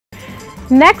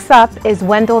Next up is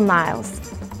Wendell Niles.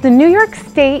 The New York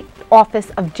State Office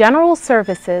of General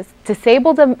Services,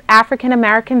 Disabled African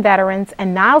American Veterans,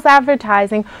 and Niles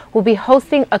Advertising will be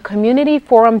hosting a community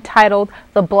forum titled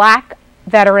The Black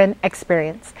Veteran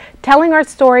Experience, telling our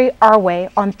story our way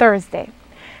on Thursday.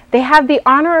 They have the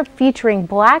honor of featuring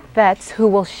Black vets who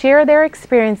will share their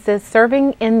experiences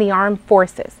serving in the armed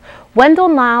forces. Wendell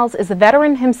Niles is a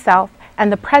veteran himself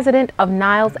and the president of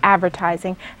Niles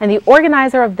Advertising and the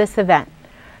organizer of this event.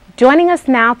 Joining us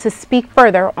now to speak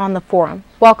further on the forum.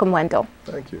 Welcome, Wendell.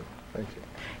 Thank you. Thank you.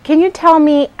 Can you tell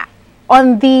me,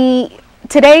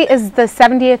 today is the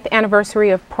 70th anniversary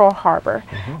of Pearl Harbor.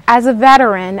 As a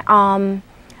veteran,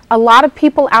 a lot of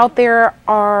people out there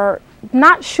are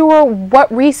not sure what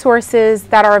resources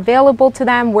that are available to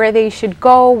them, where they should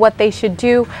go, what they should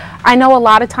do. I know a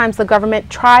lot of times the government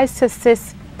tries to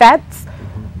assist vets.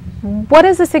 What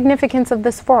is the significance of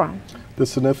this forum? The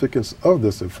significance of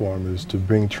this forum is to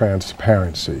bring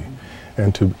transparency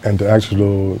and to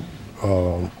actually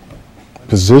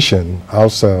position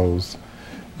ourselves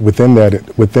within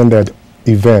that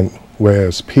event,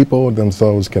 whereas people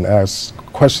themselves can ask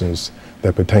questions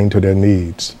that pertain to their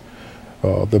needs.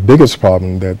 The biggest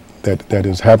problem that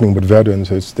is happening with veterans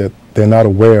is that they're not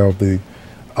aware of the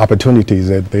opportunities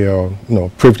that they are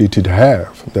privy to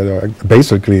have, that are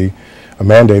basically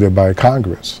mandated by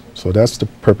Congress. So that's the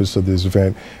purpose of this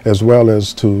event, as well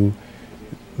as to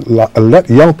let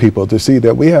young people to see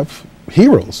that we have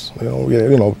heroes.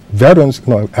 Veterans,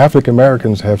 African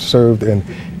Americans have served in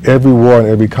every war and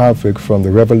every conflict, from the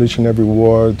Revolutionary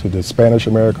War to the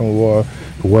Spanish-American War,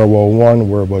 World War I,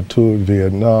 World War II,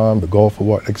 Vietnam, the Gulf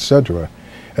War, etc.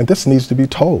 And this needs to be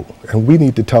told, and we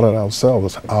need to tell it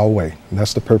ourselves our way. And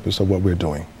that's the purpose of what we're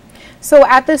doing. So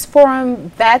at this forum,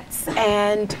 vets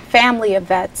and family of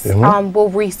vets will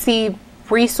receive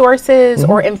resources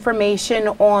or information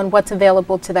on what's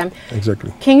available to them.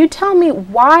 Exactly. Can you tell me,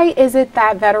 why is it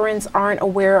that veterans aren't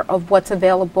aware of what's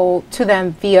available to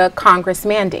them via Congress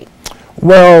mandate?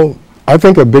 Well, I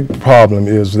think a big problem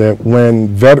is that when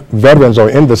veterans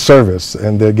are in the service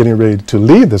and they're getting ready to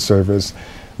leave the service,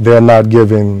 they're not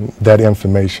giving that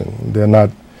information.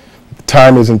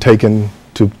 Time isn't taken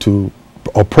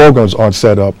or programs aren't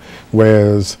set up,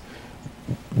 whereas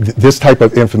this type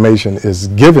of information is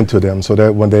given to them so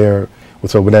that when they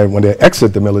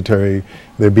exit the military,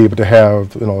 they'll be able to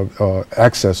have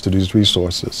access to these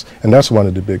resources, and that's one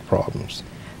of the big problems.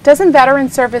 Doesn't Veteran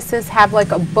Services have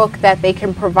like a book that they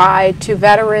can provide to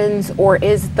veterans, or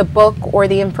is the book or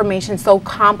the information so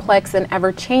complex and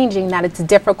ever-changing that it's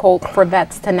difficult for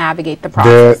vets to navigate the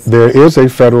process? There is a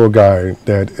federal guide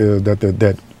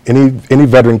that any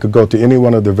veteran could go to any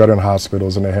one of the veteran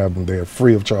hospitals and they have them there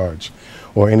free of charge,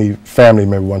 or any family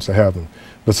member wants to have them.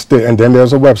 But still, and then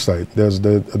there's a website. There's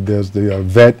the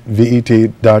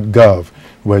vet.gov,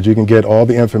 where you can get all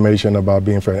the information about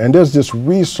being veteran. And there's just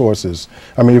resources.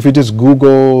 I mean, if you just Google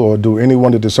or do any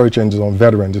one of the search engines on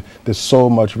veterans, there's so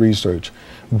much research.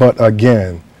 But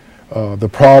again, the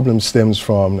problem stems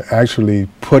from actually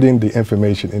putting the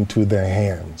information into their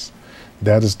hands.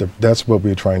 That's what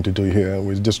we're trying to do here.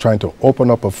 We're just trying to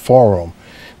open up a forum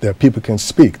that people can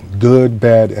speak, good,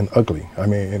 bad, and ugly. I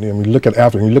mean, and when you look at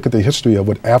Africa, you look at the history of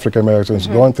what African Americans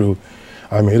are going through,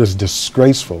 I mean, it is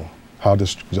disgraceful how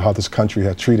this country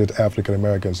has treated African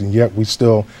Americans, and yet we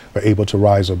still are able to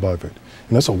rise above it.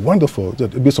 And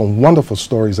there'll be some wonderful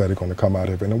stories that are going to come out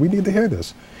of it, and we need to hear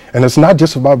this. And it's not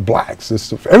just about blacks.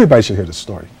 Everybody should hear this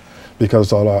story.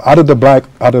 Because out of the black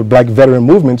veteran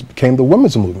movement came the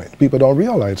women's movement. People don't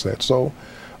realize that. So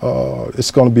it's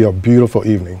going to be a beautiful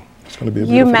evening. It's going to be a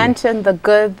beautiful mentioned the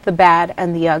good, the bad,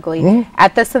 and the ugly.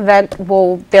 At this event,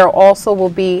 there also will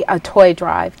be a toy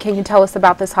drive. Can you tell us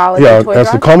about this holiday toy drive?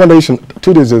 As the culmination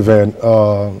to this event,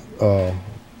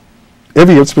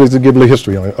 every year, to give a little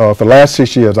history on it, for the last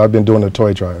 6 years, I've been doing a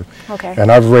toy drive. Okay.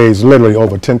 And I've raised literally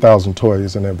over 10,000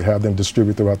 toys and have them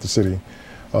distributed throughout the city.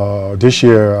 This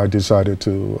year I decided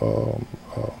to,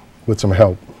 with some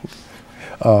help,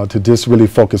 to just really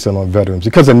focus in on veterans,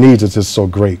 because the needs is just so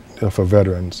great for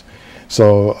veterans.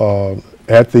 So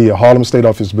at the Harlem State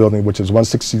Office building, which is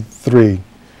 163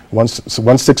 West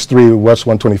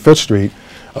 125th Street,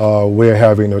 we're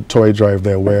having a toy drive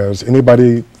there, whereas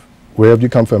anybody, wherever you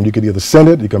come from, you could either send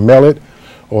it, you can mail it,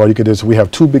 or you could just, we have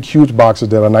two big huge boxes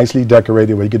that are nicely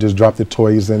decorated where you could just drop the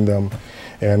toys in them,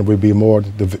 and we'll be more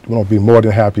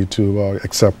than happy to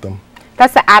accept them.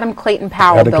 That's the Adam Clayton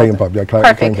Powell building.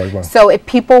 Perfect. So if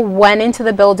people went into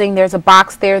the building, there's a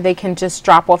box there, they can just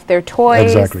drop off their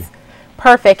toys. Exactly.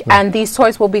 Perfect. Yeah. And these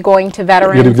toys will be going to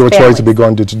veterans. Toys will be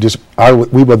going to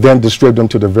we will then distribute them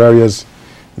to the various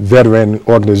veteran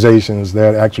organizations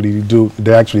that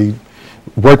actually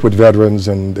work with veterans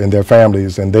and their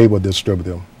families, and they will distribute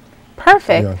them.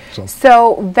 Perfect. Yeah,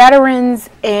 so veterans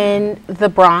in the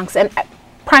Bronx, and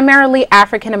primarily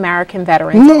African American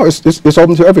veterans. No, it's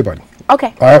open to everybody.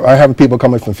 Okay. I have people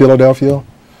coming from Philadelphia.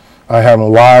 I have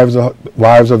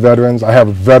wives of veterans. I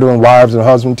have veteran wives and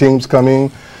husband teams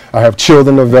coming. I have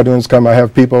children of veterans come. I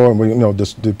have people, and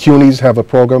the CUNYs have a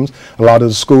programs. A lot of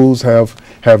the schools have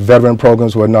veteran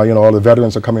programs where now all the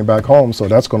veterans are coming back home. So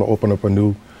that's going to open up a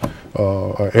new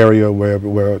area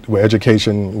where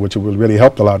education, which will really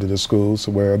help a lot of the schools,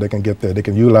 where they can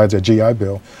utilize their GI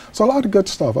Bill. So a lot of good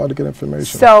stuff, a lot of good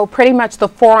information. So pretty much the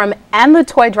forum and the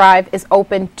toy drive is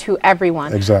open to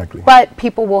everyone. Exactly. But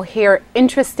people will hear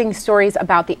interesting stories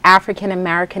about the African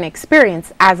American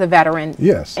experience as a veteran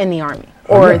in the Army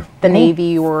or the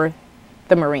Navy or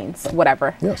the Marines,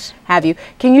 whatever have you.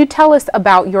 Can you tell us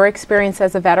about your experience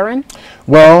as a veteran?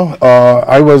 Well,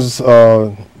 I was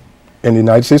in the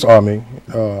United States Army.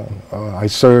 I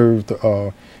served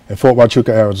in Fort Huachuca,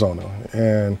 Arizona,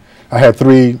 and I had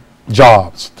 3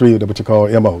 jobs, 3 of what you call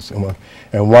MOs. And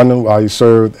one I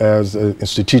served as in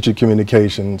strategic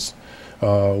communications,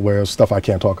 where stuff I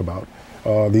can't talk about.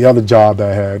 The other job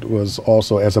that I had was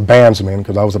also as a bandsman,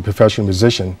 because I was a professional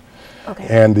musician. Okay.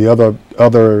 And the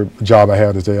other job I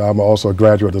had is that I'm also a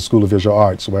graduate of the School of Visual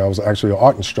Arts, where I was actually an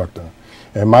art instructor.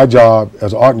 And my job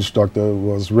as an art instructor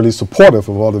was really supportive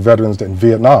of all the veterans in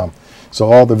Vietnam.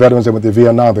 So all the veterans that went to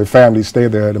Vietnam, their families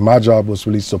stayed there, and my job was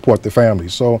really support the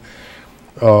families. So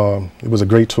it was a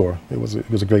great tour. It was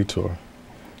a great tour.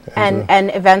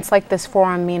 And events like this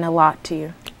forum mean a lot to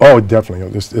you? Oh,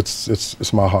 definitely.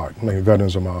 It's my heart. I mean,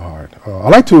 veterans are my heart.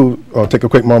 I'd like to take a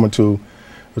quick moment to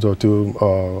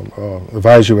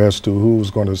advise you as to who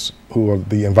are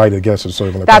the invited guests to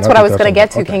serve in the That's what I was going to get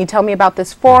to. Okay. Can you tell me about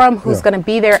this forum, who's going to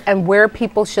be there, and where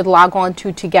people should log on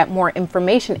to get more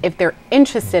information if they're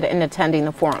interested in attending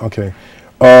the forum? Okay.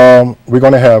 We're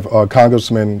going to have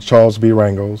Congressman Charles B.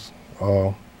 Rangels,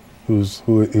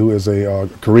 who is a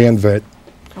Korean vet.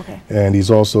 Okay. And he's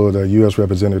also the U.S.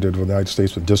 representative of the United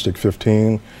States for District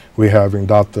 15. We're having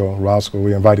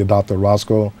we invited Dr.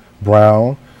 Roscoe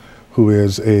Brown, who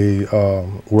is a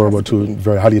World War II,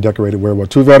 very highly decorated World War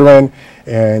II veteran,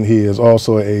 and he is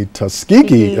also a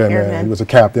Tuskegee Airman. He was a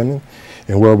captain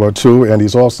in World War II, and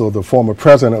he's also the former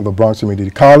president of the Bronx Community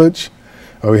College.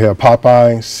 We have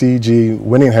Popeye C.G.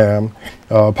 Winningham.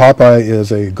 Popeye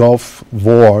is a Gulf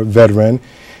War veteran,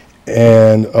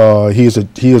 and he is a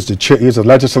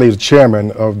legislative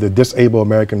chairman of the Disabled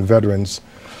American Veterans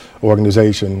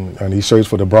organization, and he serves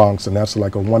for the Bronx, and that's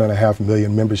like a 1.5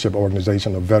 million membership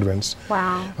organization of veterans.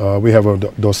 Wow. We have a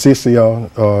Docicia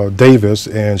Davis,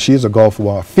 and she's a Gulf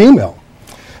War female.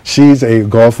 She's a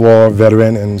Gulf War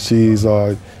veteran, and she's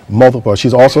multiple.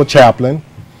 She's also a chaplain,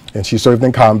 and she served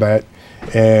in combat,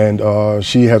 and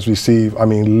she has received, I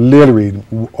mean, literally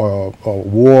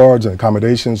awards and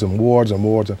accommodations and awards and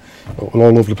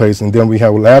all over the place. And then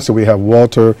lastly we have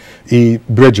Walter E.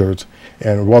 Bridgers.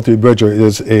 And Walter E. Bridger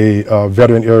is a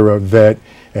veteran era vet,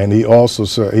 and he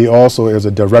also is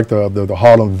a director of the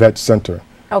Harlem Vet Center.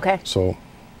 Okay. So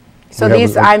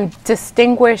these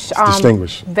distinguished,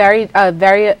 very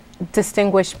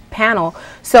distinguished panel.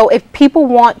 So if people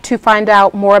want to find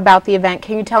out more about the event,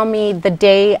 can you tell me the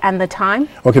day and the time?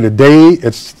 Okay, the day,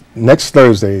 it's next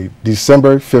Thursday,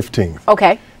 December 15th.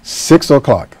 Okay. 6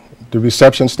 o'clock. The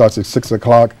reception starts at 6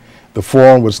 o'clock. The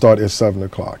forum will start at 7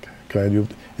 o'clock. Okay.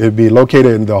 It'll be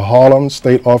located in the Harlem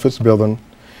State Office Building,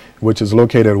 which is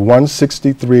located at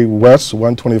 163 West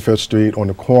 125th Street on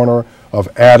the corner of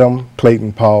Adam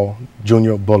Clayton Powell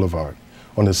Jr. Boulevard,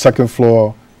 on the 2nd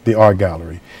floor, the Art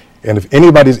Gallery. And if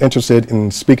anybody's interested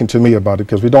in speaking to me about it,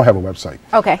 because we don't have a website,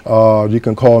 okay, you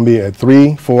can call me at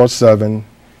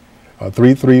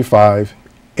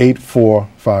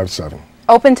 347-335-8457.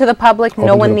 Open to the public.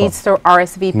 No one needs to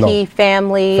RSVP. No.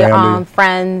 Family,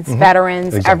 friends,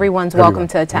 veterans, everyone's welcome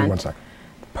to attend.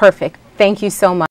 Perfect. Thank you so much.